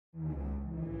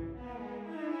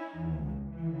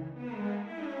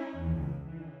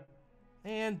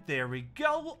And there we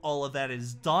go. All of that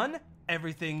is done.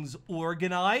 Everything's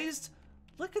organized.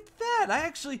 Look at that.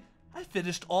 I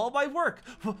finished all my work.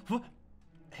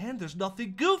 And there's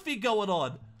nothing goofy going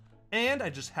on. And I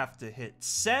just have to hit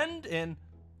send and...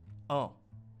 Oh.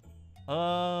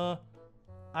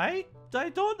 I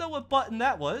don't know what button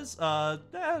that was.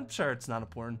 I'm sure it's not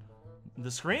important. The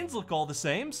screens look all the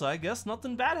same, so I guess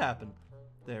nothing bad happened.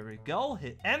 There we go.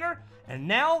 Hit enter. And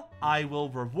now I will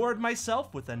reward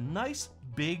myself with a nice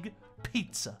big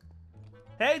pizza.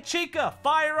 Hey, Chica,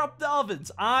 fire up the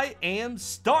ovens. I am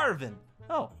starving.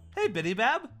 Oh, hey, Bitty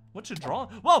Bab. What you drawing?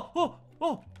 Whoa, whoa,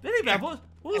 whoa. Bitty Bab, what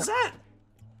was that?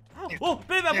 Oh, whoa,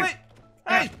 Bitty Bab, wait.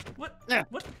 Hey, what?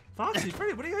 Foxy,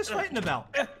 Freddy, what are you guys fighting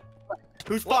about?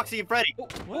 Who's Foxy and Freddy?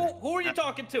 Who are you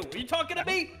talking to? Are you talking to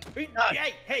me?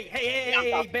 Hey,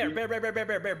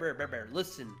 Bear.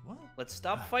 Listen, let's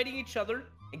stop fighting each other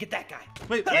and get that guy.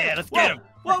 Wait, let's get him.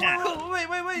 Whoa,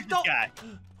 wait, don't.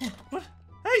 What?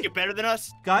 Hey, You're better than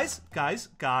us? Guys, I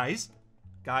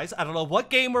don't know what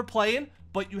game we're playing,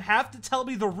 but you have to tell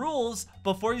me the rules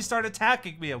before you start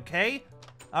attacking me, okay?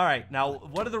 All right, now,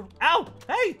 what are the... Ow!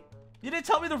 Hey! You didn't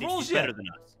tell me the rules yet. Better than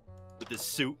us. With this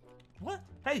suit. What?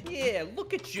 Hey. Yeah,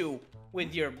 look at you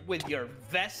with your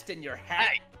vest and your hat.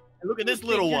 Hey, look at this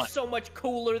little one. You're so much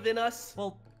cooler than us.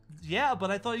 Well, yeah, but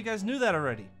I thought you guys knew that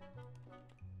already.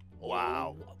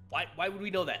 Wow. Why would we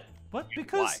know that? What?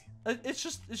 Because it's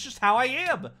just how I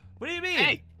am. What do you mean?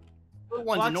 Hey, little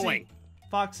one's annoying.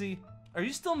 Foxy, are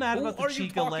you still mad about the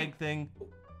Chica leg thing?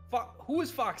 Who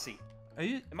is Foxy? Are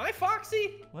you? Am I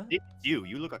Foxy? What? It's you.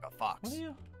 You look like a fox. What are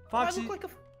you? Foxy. I look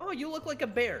like you look like a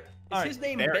bear. Is his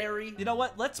name Barry. Barry? You know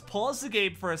what? Let's pause the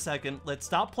game for a second. Let's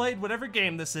stop playing whatever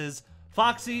game this is.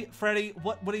 Foxy, Freddy,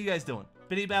 what are you guys doing?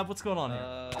 Bitty Bab, what's going on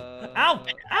here? Ow!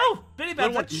 Bitty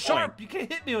Bab, that's sharp. You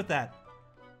can't hit me with that.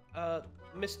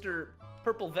 Mr.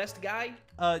 Purple Vest guy?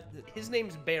 His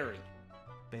name's Barry.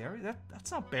 Barry?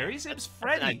 That's not Barry. His name's That's a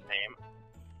nice Freddy.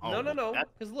 name. No.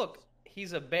 Because look,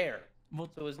 he's a bear. Well,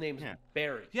 So his name's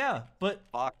Barry. yeah, but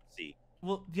Foxy.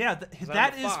 well, yeah, I'm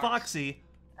that a is fox. Foxy.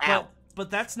 Ow. But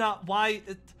that's not why.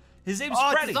 His name's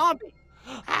Oh, Freddy. it's a zombie.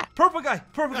 Purple guy,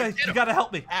 you gotta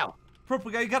help me. Ow.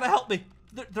 Purple guy, you gotta help me.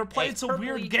 They're playing some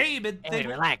weird game and Hey,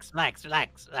 relax.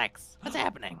 What's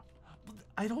happening?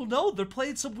 I don't know. They're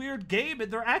playing some weird game and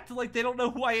they're acting like they don't know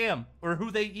who I am or who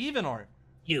they even are.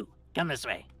 You, come this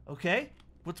way. Okay?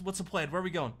 What's the plan? Where are we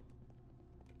going?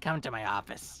 Come to my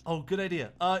office. Oh, good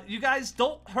idea. You guys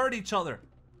don't hurt each other.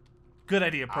 Good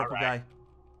idea, Purple guy.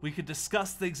 We could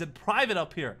discuss things in private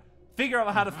up here. Figure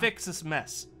out how to fix this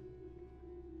mess.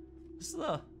 Does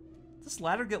this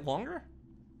ladder get longer?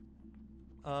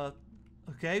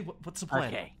 Okay. What's the plan?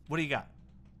 Okay. What do you got?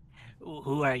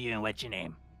 Who are you and what's your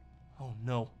name? Oh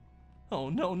no. Oh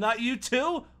no, not you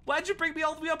too? Why'd you bring me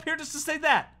all the way up here just to say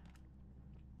that?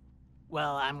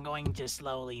 Well, I'm going to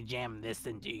slowly jam this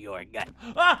into your gut.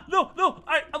 Ah, no. All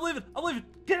right, I'm leaving.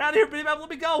 Get out of here, Bitty Bab. Let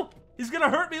me go. He's gonna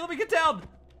hurt me. Let me get down.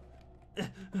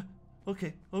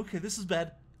 Okay, this is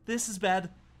bad.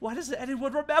 Why doesn't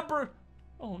anyone remember?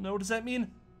 Oh no, does that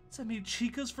mean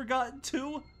Chica's forgotten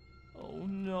too? Oh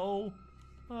no.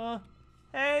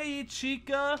 Hey,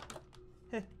 Chica.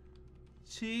 Hey,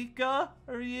 Chica,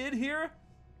 are you in here?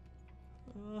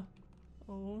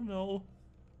 Oh no.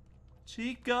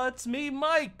 Chica, it's me,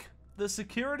 Mike, the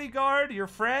security guard, your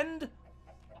friend.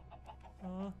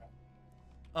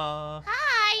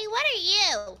 Hi, what are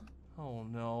you? Oh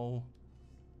no.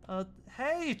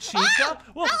 Hey, Chica.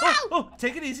 Whoa,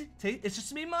 take it easy. It's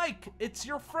just me, Mike. It's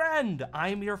your friend.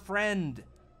 I'm your friend.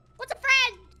 What's a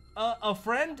friend? A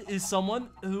friend is someone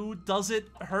who doesn't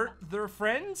hurt their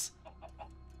friends.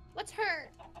 What's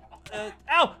hurt?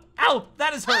 Ow,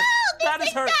 that is hurt. Oh, That is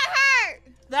hurt. Got hurt.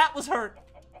 That was hurt.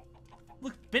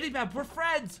 Look, Bitty Bab, we're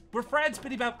friends. We're friends,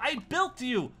 Bitty Bab. I built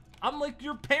you. I'm like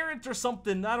your parent or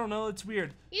something. I don't know. It's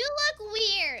weird. You look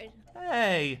weird.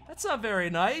 Hey, that's not very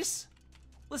nice.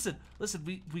 Listen,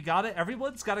 we gotta,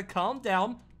 everyone's gotta calm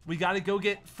down. We gotta go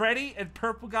get Freddy and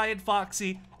Purple Guy and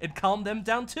Foxy and calm them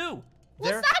down too.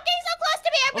 Well, stop getting so close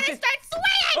to me. I'm gonna start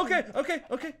swinging.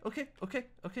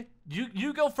 Okay.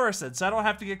 You go first then, so I don't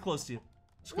have to get close to you.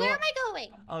 Just Where am I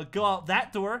going? Go out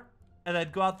that door, and then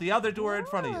go out the other door in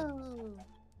front of you.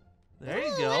 There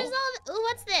you go.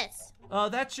 What's this?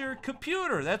 That's your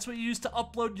computer. That's what you use to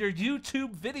upload your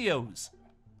YouTube videos.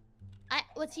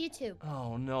 What's YouTube?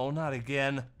 Oh no, not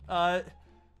again. Well,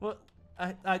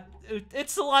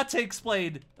 it's a lot to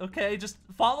explain. Okay, just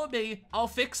follow me. I'll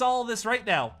fix all of this right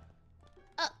now.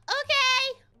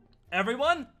 Okay.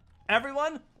 Everyone,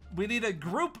 we need a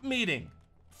group meeting.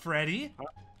 Freddy,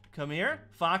 come here.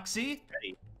 Foxy,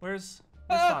 Freddy. where's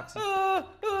Where's Foxy?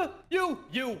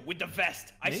 You with the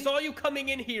vest. I Me? saw you coming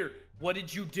in here. What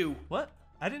did you do? What?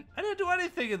 I didn't do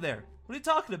anything in there. What are you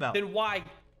talking about? Then why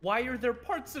are there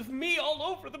parts of me all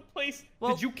over the place?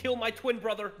 Well- Did you kill my twin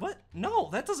brother? What? No,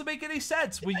 that doesn't make any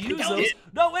sense. We use tell those. me.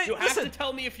 No, wait, You listen. have to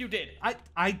tell me if you did.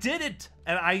 I didn't,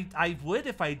 and I would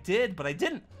if I did, but I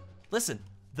didn't. Listen,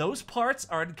 those parts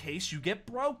are in case you get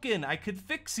broken. I could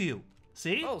fix you.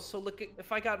 See? Oh, so look,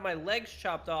 if I got my legs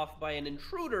chopped off by an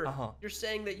intruder, you're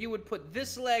saying that you would put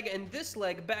this leg and this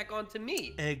leg back onto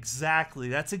me. Exactly.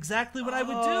 That's exactly what I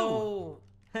would Oh,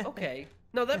 okay.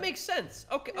 No, that makes sense.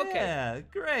 Okay, do. okay. Yeah,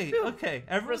 great. Phew. Okay,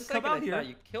 For a everyone second, come out I here. thought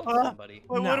you killed somebody.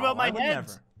 Wait, No, what about my I would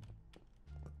heads? never.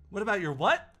 What about your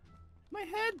what? My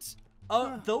heads.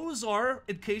 Those are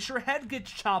in case your head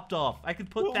gets chopped off. I could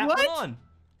put that What? one on.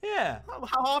 Yeah.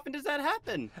 How often does that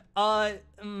happen?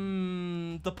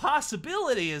 The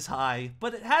possibility is high,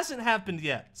 but it hasn't happened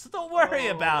yet. So don't worry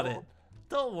about it.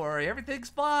 Don't worry, everything's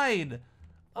fine.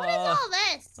 What is all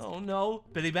this? Oh no,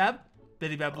 Biddy Bab,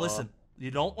 listen.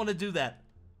 You don't want to do that.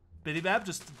 Biddy Bab,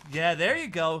 yeah, there you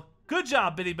go. Good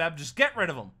job, Biddy Bab. Just get rid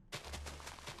of them.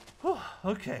 Whew,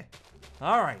 okay.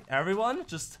 All right, everyone,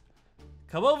 just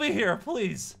come over here,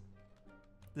 please.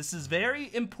 This is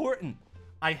very important.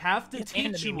 I have to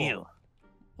teach you all.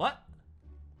 What?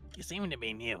 You seem to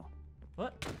be new.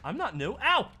 What? I'm not new.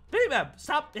 Ow! Biddy Bab,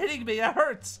 stop hitting me. That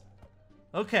hurts.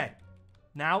 Okay.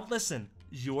 Now listen.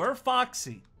 You're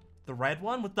Foxy. The red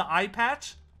one with the eye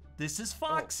patch. This is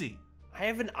Foxy. I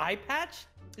have an eye patch?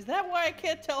 Is that why I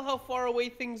can't tell how far away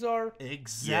things are?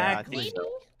 Exactly. Yeah, I think so.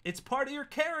 It's part of your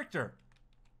character.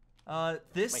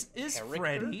 This My is character?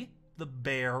 Freddy, the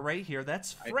bear right here.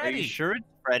 That's Are Freddy. you sure it's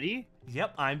Freddy?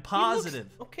 Yep, I'm He looks- positive.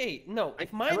 Okay, no.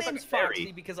 If I my look like name's a fairy.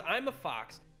 Foxy because I'm a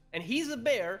fox, and he's a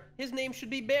bear, his name should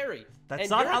be Barry. That's and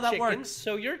not you're how a that chicken, works.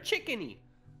 So you're chickeny.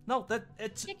 No,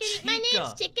 it's Chicken. Chica. My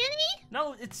name's Chickeny.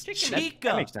 No, it's Chicken. Chica.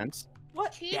 That makes sense.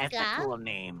 What? That's a Chica. cool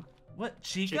name. What?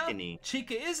 Chica? Chickeny.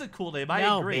 Chica is a cool name. I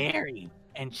No, agree. Barry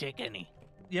and Chickeny.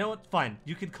 You know what? Fine.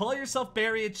 You can call yourself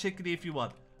Barry and Chickadee if you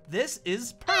want. This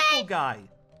is Purple Guy.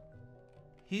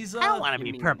 He's I don't want to you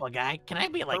be mean purple guy. Can I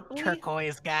be like purpley?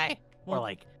 turquoise guy? Or Well-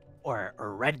 like, or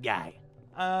red guy?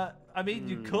 I mean,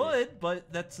 you could, but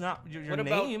that's not your What name.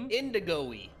 about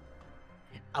indigo-y?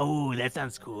 Oh, that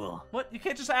sounds cool. What? You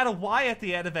can't just add a Y at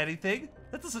the end of anything.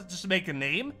 That doesn't just make a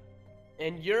name.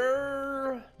 And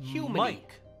you're human.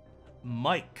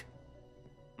 Mike.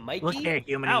 Mikey? Look there,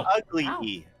 human. Ow. Ugly. Ow.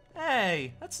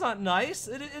 Hey, that's not nice.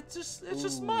 It's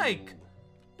just Mike.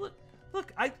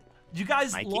 Look, you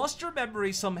guys Mikey? lost your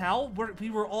memory somehow. We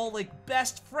were all like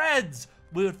best friends.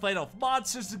 We would fight off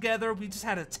monsters together. We just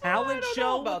had a I talent don't show.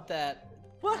 know about that.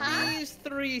 What? These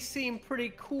three seem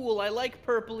pretty cool. I like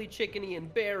Purpley, Chickeny,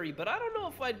 and Barry, but I don't know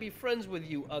if I'd be friends with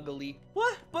you, Ugly.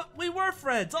 What? But we were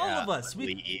friends, all of us.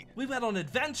 Ugly. We went on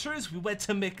adventures. We went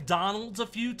to McDonald's a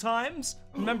few times.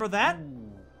 Remember that?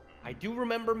 I do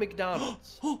remember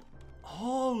McDonald's.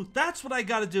 Oh, that's what I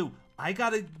gotta do. I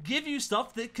gotta give you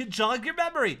stuff that could jog your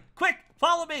memory. Quick,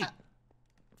 follow me.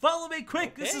 Follow me,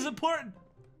 quick. This is Okay. important.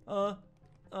 Here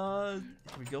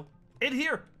we go. In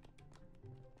here.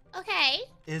 Okay.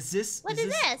 Is this? What is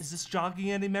this? Is this jogging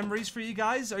any memories for you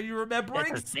guys? Are you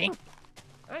remembering? That's a sink.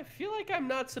 I feel like I'm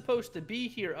not supposed to be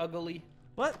here, Ugly.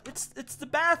 What? It's the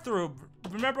bathroom.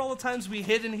 Remember all the times we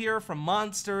hid in here from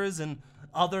monsters and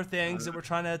other things that were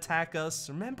trying to attack us?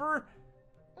 Remember?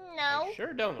 No. I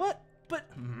sure don't. What? But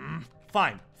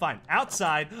fine.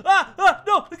 Outside.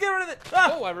 No! Get rid of it.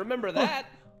 Oh, I remember that.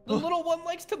 The little one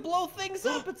likes to blow things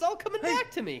up. It's all coming Hey. back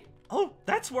to me. Oh,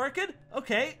 that's working.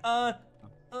 Okay.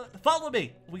 Follow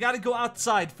me. We gotta go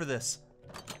outside for this.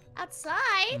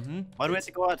 Outside? Why do we have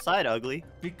to go outside, Ugly?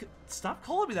 Stop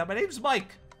calling me that. My name's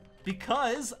Mike.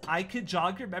 Because I could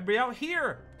jog your memory out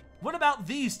here. What about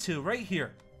these two right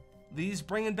here? These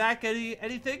bringing back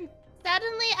anything?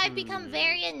 Suddenly, I've become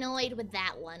very annoyed with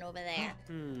that one over there.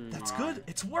 That's good.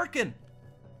 It's working.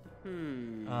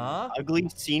 Ugly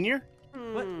Senior?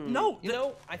 What? No. You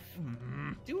know, I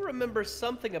do remember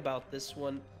something about this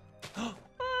one. But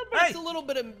Hey! it's a little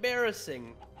bit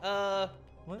embarrassing.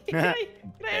 What? Can I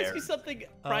ask you Bear. something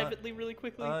privately really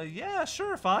quickly? Yeah,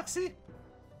 sure, Foxy.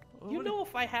 You know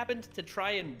if I happened to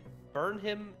try and burn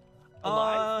him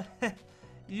alive?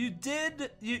 You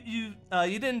did. You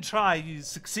didn't try. You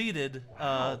succeeded.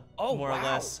 Oh, more or wow.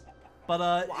 less. But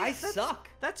Well, I that's- suck.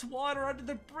 That's water under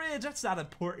the bridge. That's not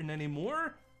important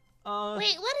anymore.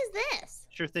 Wait, what is this?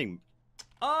 Sure thing.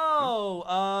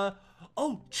 Oh,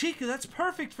 Chica, that's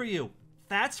perfect for you.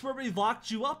 That's where we locked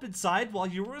you up inside while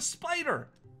you were a spider.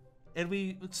 and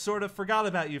we sort of forgot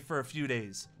about you for a few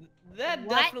days. That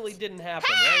What? definitely didn't happen,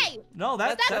 Hey! right? No,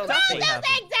 that Stop definitely throwing those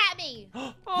happened. eggs at me!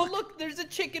 Oh, look, there's a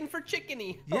chicken for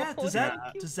Chickeny. Yeah, Oh, does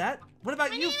that? What about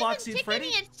My you, name Foxy and isn't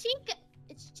Freddy? Chickeny, it's Chica.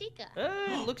 It's Chica.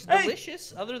 It looks Hey,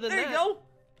 delicious. Other than There that, you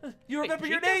go. You remember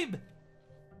your Chica? name?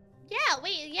 Yeah,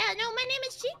 wait, yeah, no, my name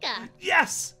is Chica.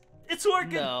 Yes, it's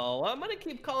working. No, I'm gonna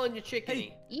keep calling you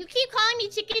Chickeny. You keep calling me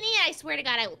Chickeny, and I swear to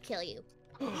God, I will kill you.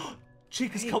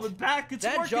 Chica's Wait, coming back. It's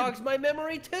That working. jogs my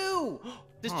memory too.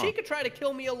 Does Chica try to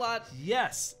kill me a lot?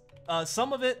 Yes.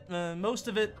 Some of it, most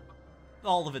of it,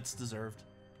 all of it's deserved.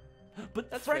 But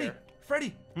That's Freddy, fair.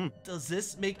 Freddy, does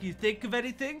this make you think of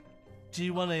anything? Do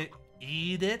you want to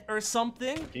eat it or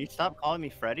something? Can you stop calling me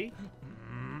Freddy?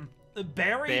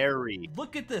 Barry? Barry.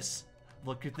 Look at this.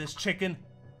 Look at this chicken.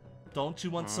 Don't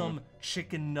you want some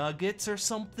chicken nuggets or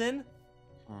something?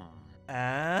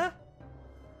 I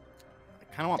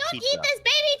kind of want Don't pizza. eat this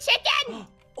baby chicken!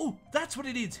 Oh, that's what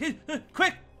he needs.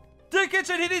 Quick, to the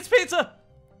kitchen. He needs pizza.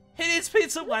 He needs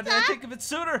pizza. Why didn't I think of it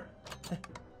sooner?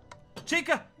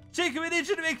 Chica, we need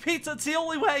you to make pizza. It's the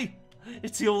only way.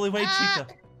 It's the only way, Chica.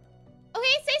 Okay,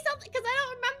 say something, because I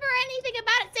don't remember anything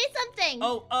about it. Say something.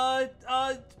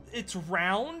 Oh, it's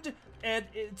round, and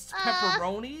it's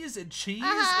pepperonis, and cheese,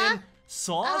 and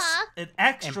sauce, and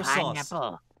extra And sauce.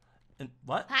 pineapple. And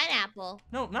what? Pineapple.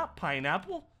 No, not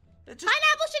pineapple. It just...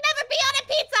 Pineapple should never be on a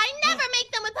pizza. I never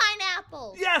make them with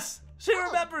pineapple. Yes, she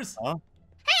remembers. Huh?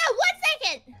 Hang on 1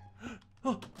 second.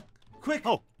 Oh, quick.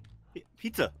 Oh,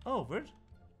 pizza. Oh, where?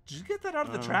 Did you get that out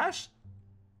of the trash?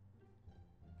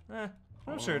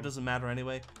 I'm sure it doesn't matter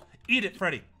anyway. Eat it,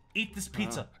 Freddy. Eat this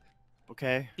pizza.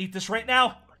 Okay. Eat this right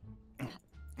now.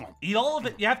 Eat all of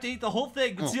it. You have to eat the whole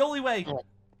thing. It's the only way.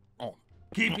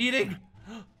 Keep eating.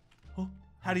 Oh,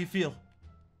 how do you feel?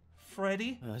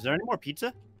 Freddy? Is there any more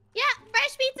pizza? Yeah,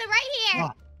 fresh pizza right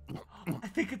here. I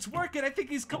think it's working. I think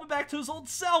he's coming back to his old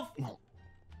self.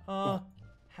 How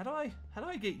do I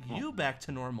get you back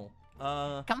to normal?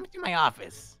 Come to my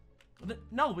office.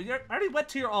 No, I already went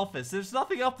to your office. There's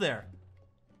nothing up there.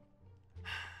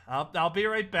 I'll be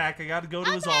right back. I gotta go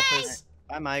to his office.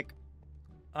 Bye, Mike.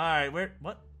 All right,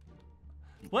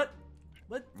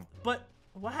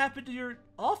 what happened to your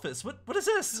office? What is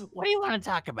this? What do you want to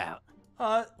talk about?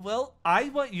 Well, I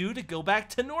want you to go back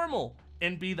to normal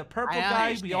and be the purple I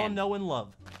guy we all understand. know and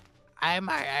love. I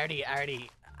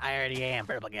already am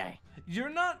purple guy. You're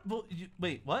not. Well,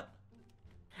 wait, what?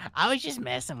 I was just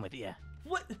messing with you.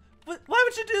 What? Why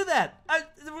would you do that?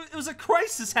 It was a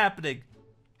crisis happening.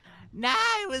 Nah,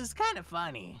 it was kind of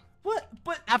funny. What?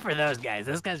 But Not for those guys.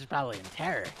 Those guys are probably in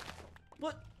terror.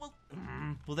 what?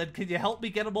 Well, then, can you help me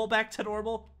get them all back to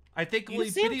normal? I think You only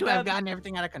seem Bitty to have Bab. gotten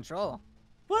everything out of control.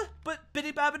 What? But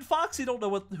Bitty Bab and Foxy don't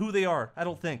know who they are. I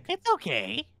don't think. It's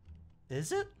okay.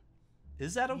 Is it?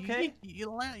 Is that okay?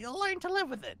 You'll learn to live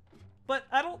with it. But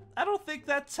I don't think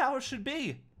that's how it should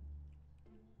be.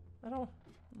 I don't.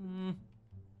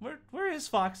 Where is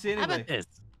Foxy How anyway? about this?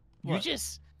 You What?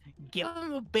 just give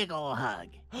him a big ol' hug.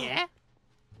 Yeah?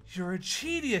 You're a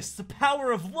genius. The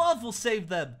power of love will save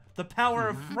them. The power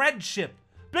of friendship.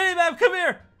 Bitty Bab, come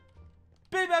here.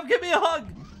 Bitty Bab, give me a hug.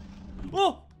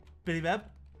 Oh, Bitty Bab,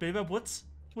 what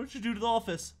did you do to the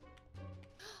office?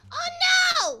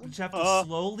 Oh no! Did you have to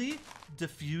slowly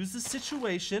diffuse the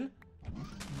situation?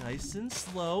 Nice and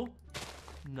slow.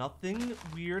 Nothing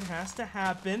weird has to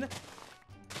happen.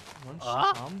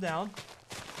 Calm down.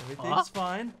 Everything's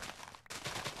fine.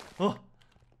 Oh,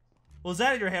 what was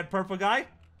that in your hand, purple guy?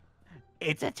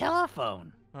 It's a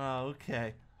telephone. Oh,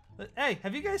 okay. Hey,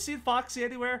 have you guys seen Foxy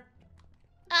anywhere?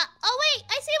 Oh wait,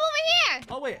 I see him over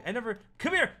here. Oh wait, I never.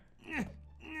 Come here.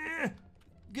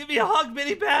 Give me a hug,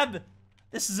 Bitty Bab.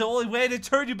 This is the only way to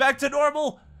turn you back to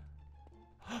normal.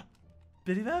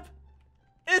 Bitty Bab?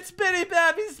 It's Bitty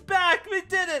Bab. He's back. We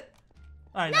did it.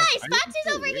 All right, Nice, now-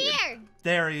 Foxy's over Weird. here.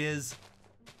 there he is.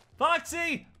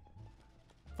 Foxy.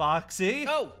 Foxy.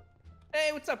 Oh,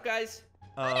 hey, what's up, guys?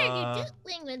 What are you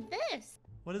doing with this?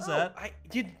 What is that?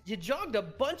 You jogged a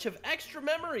bunch of extra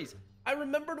memories. I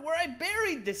remembered where I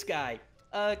buried this guy.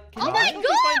 Can Oh you my help me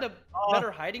God! find a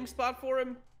better hiding spot for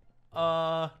him?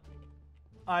 I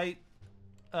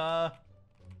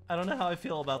don't know how I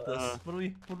feel about this. What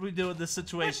do we do in this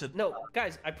situation? No,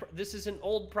 guys, this is an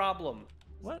old problem.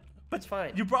 What? It's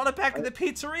fine. You brought it back in the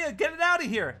pizzeria. Get it out of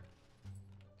here.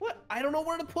 What? I don't know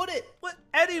where to put it. What?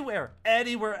 Anywhere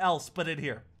else but in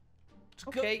here. Just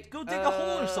Okay, Go dig a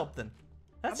hole or uh, something.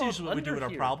 That's how about usually what we do under with our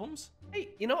here? problems. Hey,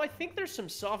 I think there's some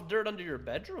soft dirt under your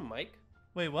bedroom, Mike.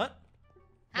 Wait, what?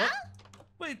 Huh?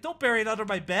 Wait, don't bury it under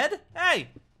my bed. Hey,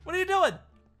 what are you doing?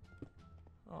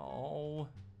 Oh.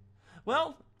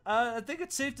 Well, I think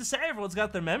it's safe to say everyone's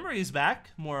got their memories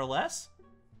back, more or less.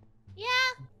 Yeah.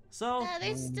 So.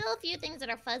 There's still a few things that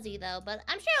are fuzzy though, but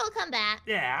I'm sure it'll come back.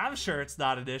 Yeah, I'm sure it's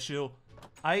not an issue.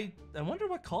 I wonder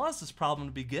what caused this problem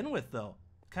to begin with, though.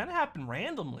 Kind of happened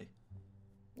randomly.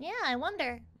 Yeah, I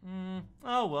wonder.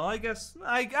 Oh well, I guess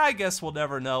we'll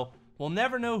never know. We'll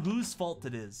never know whose fault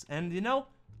it is, and you know,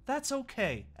 that's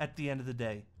okay at the end of the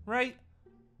day, right?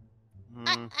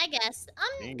 I guess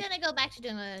I'm gonna go back to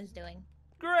doing what I was doing.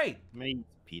 Great. Me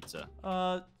pizza.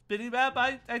 Biddy Bab,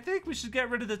 I think we should get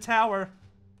rid of the tower.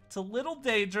 It's a little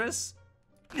dangerous.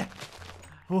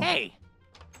 Hey.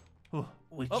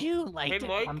 Would you like to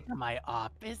Mike? come to my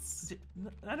office?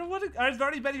 I don't want to. I've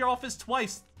already been to your office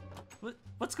twice.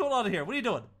 What's going on here? What are you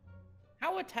doing?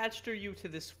 How attached are you to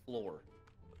this floor?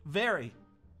 Very.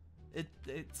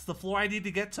 It's the floor I need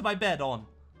to get to my bed on.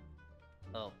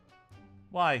 Oh.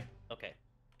 Why? Okay.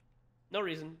 No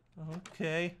reason.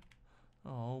 Okay.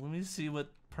 Oh, let me see what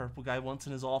purple guy wants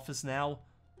in his office now.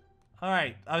 All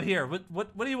right, I'm here.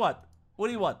 What do you want? What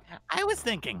do you want? I was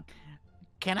thinking,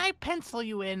 can I pencil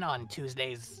you in on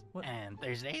Tuesdays and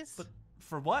Thursdays? But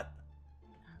for what?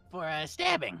 For a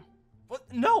stabbing.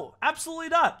 What? No, absolutely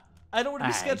not. I don't want to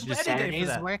be scheduled any day for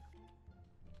that. Work?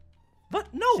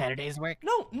 What? No. Saturdays work?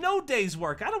 No days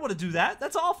work. I don't want to do that.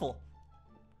 That's awful.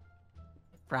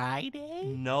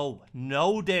 Friday? No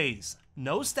days.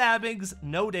 No stabbings,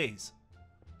 no days.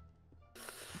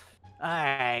 All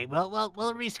right, well,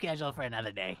 we'll reschedule for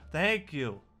another day. Thank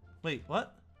you. Wait,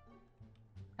 what?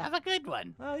 Have a good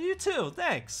one. Oh, you too.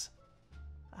 Thanks.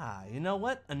 You know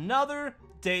what? Another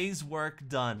day's work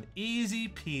done. Easy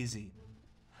peasy.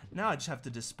 Now I just have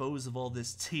to dispose of all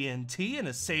this TNT in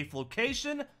a safe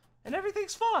location, and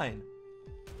everything's fine.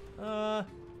 I'll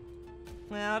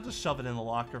just shove it in the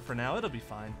locker for now. It'll be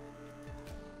fine.